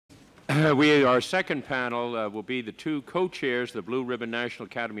Our second panel will be the two co-chairs of the Blue Ribbon National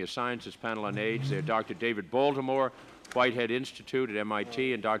Academy of Sciences panel on AIDS. They're Dr. David Baltimore, Whitehead Institute at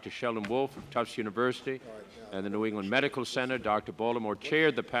MIT, and Dr. Sheldon Wolff of Tufts University and the New England Medical Center. Dr. Baltimore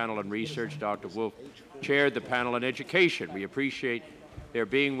chaired the panel on research. Dr. Wolff chaired the panel on education. We appreciate their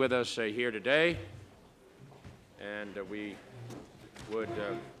being with us here today, and we would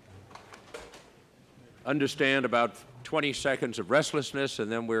understand about 20 seconds of restlessness,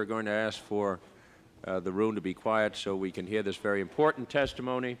 and then we're going to ask for the room to be quiet so we can hear this very important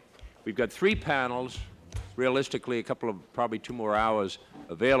testimony. We've got three panels, realistically a couple of, probably 2 more hours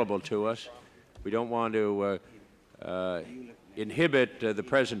available to us. We don't want to inhibit the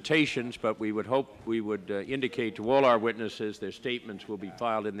presentations, but we would hope we would indicate to all our witnesses their statements will be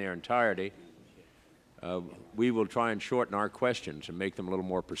filed in their entirety. We will try and shorten our questions and make them a little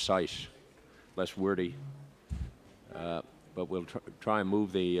more precise, less wordy. But we'll try and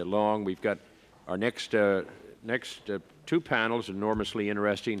move along. We've got our next two panels, enormously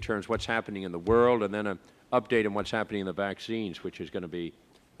interesting in terms of what's happening in the world, and then an update on what's happening in the vaccines, which is going to be,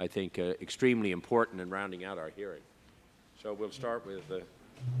 I think, extremely important in rounding out our hearing. So we'll start with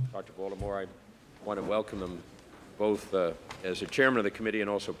Dr. Baltimore. I want to welcome them both as a chairman of the committee and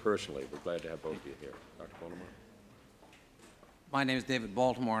also personally. We're glad to have both of you here. Dr. Baltimore. My name is David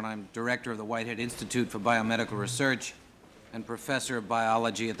Baltimore, and I'm director of the Whitehead Institute for Biomedical Research and professor of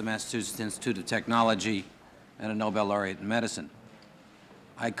biology at the Massachusetts Institute of Technology and a Nobel laureate in medicine.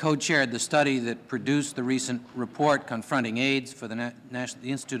 I co-chaired the study that produced the recent report confronting AIDS for the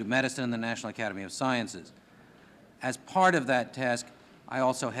Institute of Medicine and the National Academy of Sciences. As part of that task, I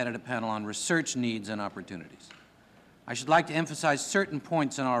also headed a panel on research needs and opportunities. I should like to emphasize certain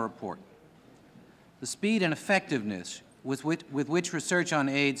points in our report. The speed and effectiveness with which research on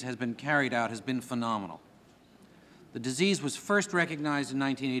AIDS has been carried out has been phenomenal. The disease was first recognized in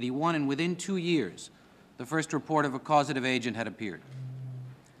 1981, and within 2 years, the first report of a causative agent had appeared.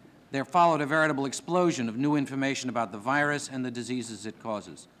 There followed a veritable explosion of new information about the virus and the diseases it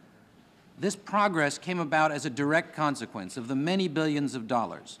causes. This progress came about as a direct consequence of the many billions of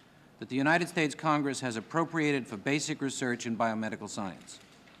dollars that the United States Congress has appropriated for basic research in biomedical science.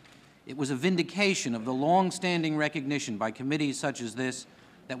 It was a vindication of the long-standing recognition by committees such as this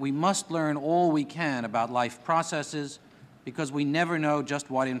that we must learn all we can about life processes because we never know just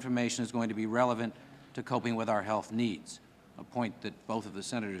what information is going to be relevant to coping with our health needs, a point that both of the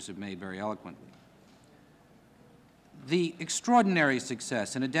senators have made very eloquently. The extraordinary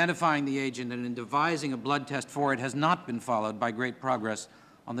success in identifying the agent and in devising a blood test for it has not been followed by great progress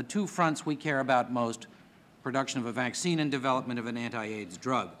on the two fronts we care about most, production of a vaccine and development of an anti-AIDS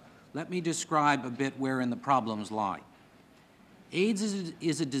drug. Let me describe a bit wherein the problems lie. AIDS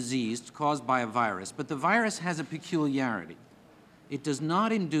is a disease caused by a virus, but the virus has a peculiarity. It does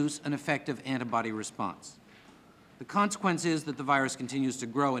not induce an effective antibody response. The consequence is that the virus continues to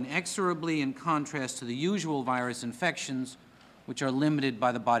grow inexorably in contrast to the usual virus infections, which are limited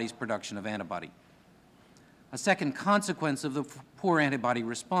by the body's production of antibody. A second consequence of the poor antibody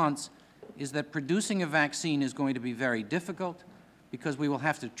response is that producing a vaccine is going to be very difficult because we will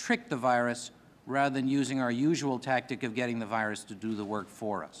have to trick the virus rather than using our usual tactic of getting the virus to do the work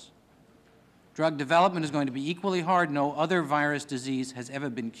for us. Drug development is going to be equally hard. No other virus disease has ever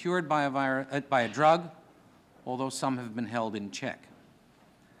been cured by a drug, although some have been held in check.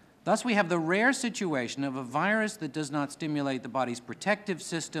 Thus, we have the rare situation of a virus that does not stimulate the body's protective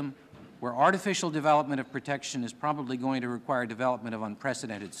system, where artificial development of protection is probably going to require development of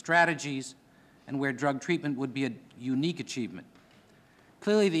unprecedented strategies, and where drug treatment would be a unique achievement.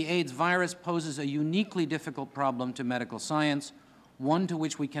 Clearly, the AIDS virus poses a uniquely difficult problem to medical science, one to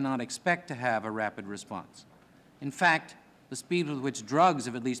which we cannot expect to have a rapid response. In fact, the speed with which drugs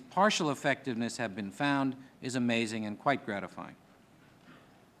of at least partial effectiveness have been found is amazing and quite gratifying.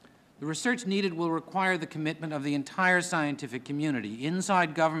 The research needed will require the commitment of the entire scientific community,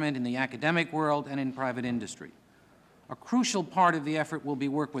 inside government, in the academic world, and in private industry. A crucial part of the effort will be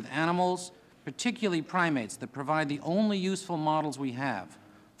work with animals, particularly primates, that provide the only useful models we have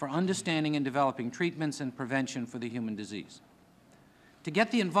for understanding and developing treatments and prevention for the human disease. To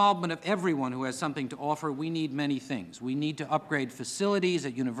get the involvement of everyone who has something to offer, we need many things. We need to upgrade facilities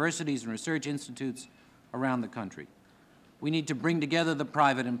at universities and research institutes around the country. We need to bring together the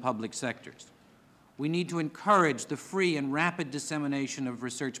private and public sectors. We need to encourage the free and rapid dissemination of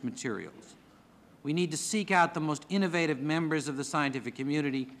research materials. We need to seek out the most innovative members of the scientific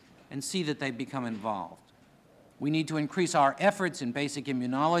community and see that they become involved. We need to increase our efforts in basic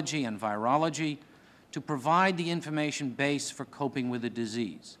immunology and virology to provide the information base for coping with the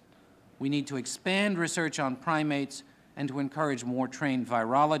disease. We need to expand research on primates and to encourage more trained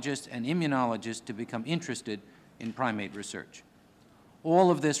virologists and immunologists to become interested in primate research.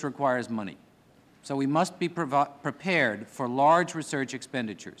 All of this requires money, so we must be prepared for large research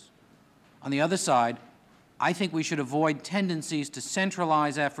expenditures. On the other side, I think we should avoid tendencies to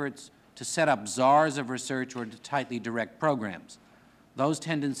centralize efforts, to set up czars of research, or to tightly direct programs. Those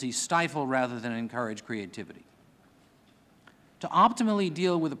tendencies stifle rather than encourage creativity. To optimally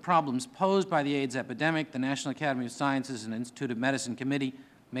deal with the problems posed by the AIDS epidemic, the National Academy of Sciences and Institute of Medicine Committee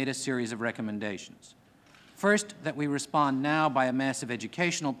made a series of recommendations. First, that we respond now by a massive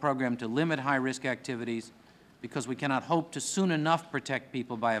educational program to limit high-risk activities, because we cannot hope to soon enough protect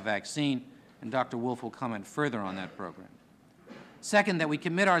people by a vaccine, and Dr. Wolff will comment further on that program. Second, that we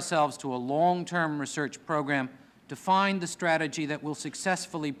commit ourselves to a long-term research program to find the strategy that will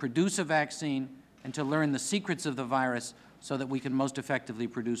successfully produce a vaccine and to learn the secrets of the virus so that we can most effectively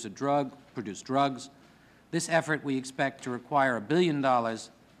produce drugs. This effort we expect to require $1 billion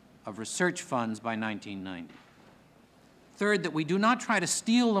of research funds by 1990. Third, that we do not try to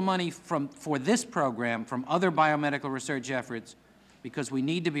steal the money for this program from other biomedical research efforts, because we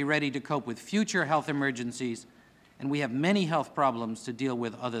need to be ready to cope with future health emergencies, and we have many health problems to deal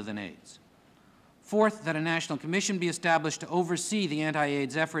with other than AIDS. Fourth, that a national commission be established to oversee the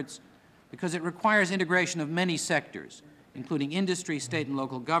anti-AIDS efforts, because it requires integration of many sectors, including industry, state and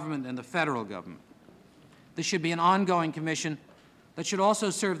local government, and the federal government. This should be an ongoing commission that should also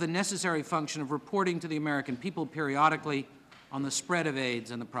serve the necessary function of reporting to the American people periodically on the spread of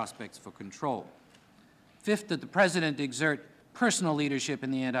AIDS and the prospects for control. Fifth, that the President exert personal leadership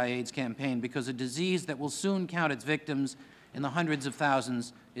in the anti-AIDS campaign, because a disease that will soon count its victims in the hundreds of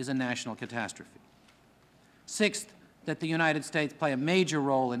thousands is a national catastrophe. Sixth, that the United States play a major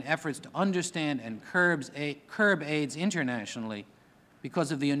role in efforts to understand and curb AIDS internationally,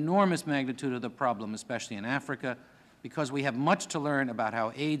 because of the enormous magnitude of the problem, especially in Africa, because we have much to learn about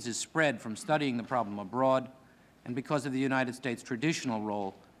how AIDS is spread from studying the problem abroad, and because of the United States' traditional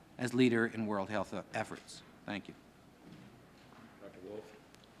role as leader in world health efforts. Thank you. Dr. Wolff.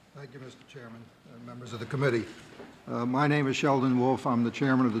 Thank you, Mr. Chairman, members of the committee. My name is Sheldon Wolff. I'm the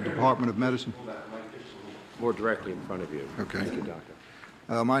chairman of the Department of Medicine. More directly in front of you. Okay. Thank you,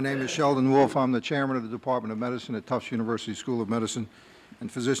 Doctor. My name is Sheldon Wolff. I'm the chairman of the Department of Medicine at Tufts University School of Medicine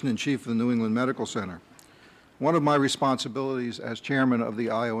and physician-in-chief of the New England Medical Center. One of my responsibilities as chairman of the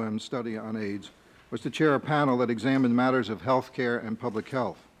IOM study on AIDS was to chair a panel that examined matters of health care and public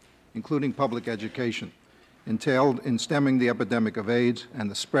health, including public education, entailed in stemming the epidemic of AIDS and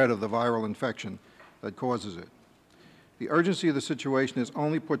the spread of the viral infection that causes it. The urgency of the situation is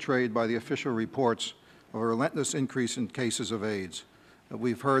only portrayed by the official reports of a relentless increase in cases of AIDS that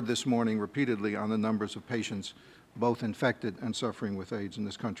we've heard this morning repeatedly on the numbers of patients both infected and suffering with AIDS in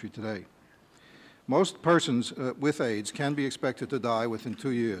this country today. Most persons with AIDS can be expected to die within 2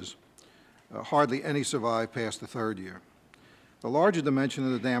 years. Hardly any survive past the 3rd year. The larger dimension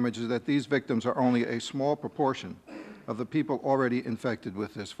of the damage is that these victims are only a small proportion of the people already infected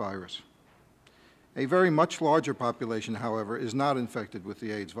with this virus. A very much larger population, however, is not infected with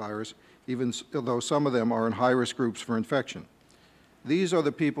the AIDS virus, even though some of them are in high-risk groups for infection. These are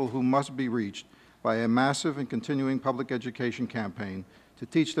the people who must be reached by a massive and continuing public education campaign to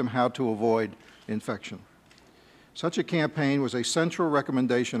teach them how to avoid infection. Such a campaign was a central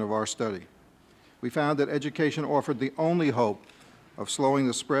recommendation of our study. We found that education offered the only hope of slowing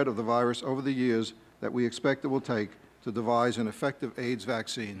the spread of the virus over the years that we expect it will take to devise an effective AIDS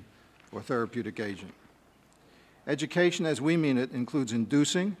vaccine or therapeutic agent. Education, as we mean it, includes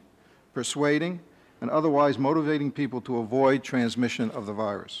inducing, persuading, and otherwise motivating people to avoid transmission of the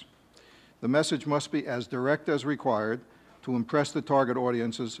virus. The message must be as direct as required to impress the target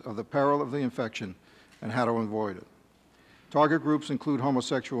audiences of the peril of the infection and how to avoid it. Target groups include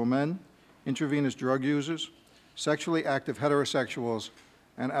homosexual men, intravenous drug users, sexually active heterosexuals,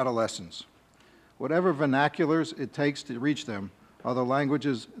 and adolescents. Whatever vernaculars it takes to reach them are the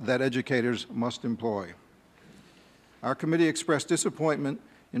languages that educators must employ. Our committee expressed disappointment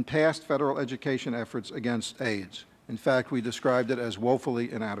in past federal education efforts against AIDS. In fact, we described it as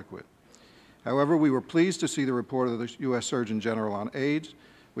woefully inadequate. However, we were pleased to see the report of the U.S. Surgeon General on AIDS,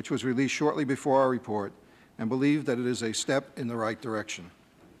 which was released shortly before our report, and believe that it is a step in the right direction.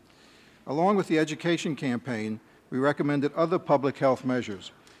 Along with the education campaign, we recommended other public health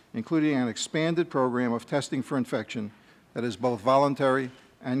measures, including an expanded program of testing for infection that is both voluntary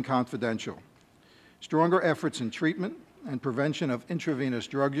and confidential, stronger efforts in treatment and prevention of intravenous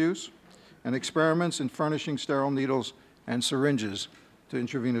drug use, and experiments in furnishing sterile needles and syringes to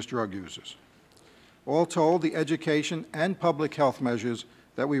intravenous drug users. All told, the education and public health measures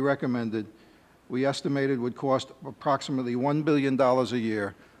that we recommended we estimated would cost approximately $1 billion a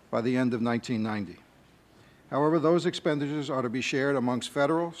year by the end of 1990. However, those expenditures are to be shared amongst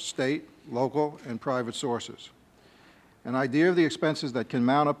federal, state, local, and private sources. An idea of the expenses that can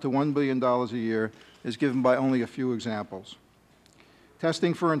mount up to $1 billion a year is given by only a few examples.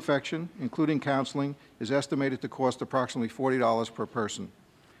 Testing for infection, including counseling, is estimated to cost approximately $40 per person.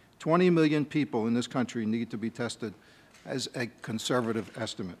 20 million people in this country need to be tested as a conservative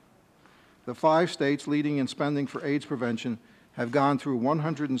estimate. The 5 states leading in spending for AIDS prevention have gone through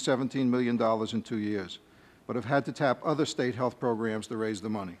 $117 million in 2 years, but have had to tap other state health programs to raise the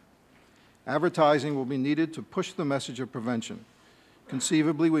money. Advertising will be needed to push the message of prevention.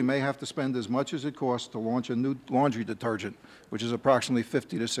 Conceivably, we may have to spend as much as it costs to launch a new laundry detergent, which is approximately $50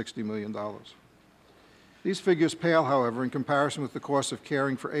 to $60 million. These figures pale, however, in comparison with the cost of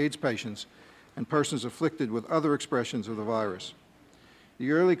caring for AIDS patients and persons afflicted with other expressions of the virus. The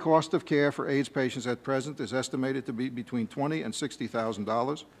yearly cost of care for AIDS patients at present is estimated to be between $20,000 and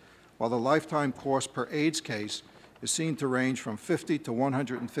 $60,000, while the lifetime cost per AIDS case is seen to range from $50,000 to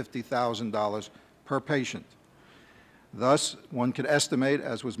 $150,000 per patient. Thus, one could estimate,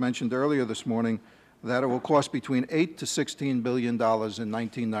 as was mentioned earlier this morning, that it will cost between $8 to $16 billion in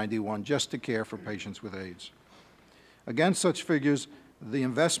 1991 just to care for patients with AIDS. Against such figures, the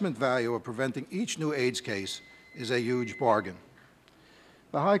investment value of preventing each new AIDS case is a huge bargain.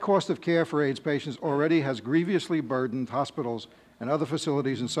 The high cost of care for AIDS patients already has grievously burdened hospitals and other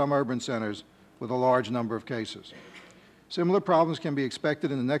facilities in some urban centers with a large number of cases. Similar problems can be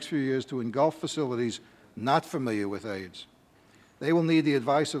expected in the next few years to engulf facilities not familiar with AIDS. They will need the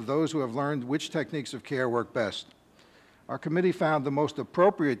advice of those who have learned which techniques of care work best. Our committee found the most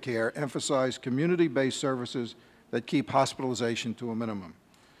appropriate care emphasized community-based services that keep hospitalization to a minimum.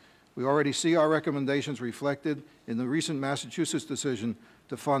 We already see our recommendations reflected in the recent Massachusetts decision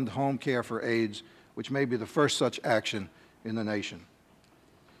to fund home care for AIDS, which may be the first such action in the nation.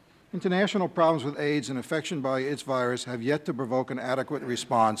 International problems with AIDS and infection by its virus have yet to provoke an adequate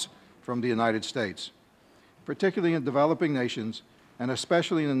response from the United States. Particularly in developing nations, and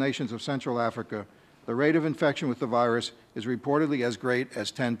especially in the nations of Central Africa, the rate of infection with the virus is reportedly as great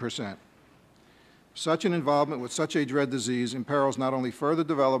as 10%. Such an involvement with such a dread disease imperils not only further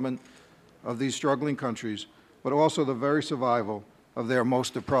development of these struggling countries, but also the very survival of their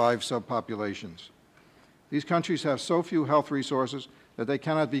most deprived subpopulations. These countries have so few health resources that they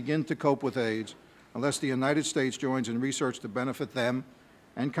cannot begin to cope with AIDS unless the United States joins in research to benefit them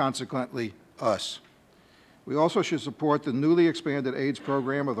and, consequently, us. We also should support the newly expanded AIDS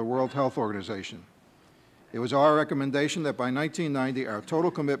program of the World Health Organization. It was our recommendation that by 1990, our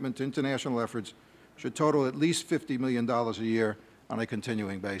total commitment to international efforts should total at least $50 million a year on a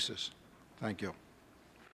continuing basis. Thank you.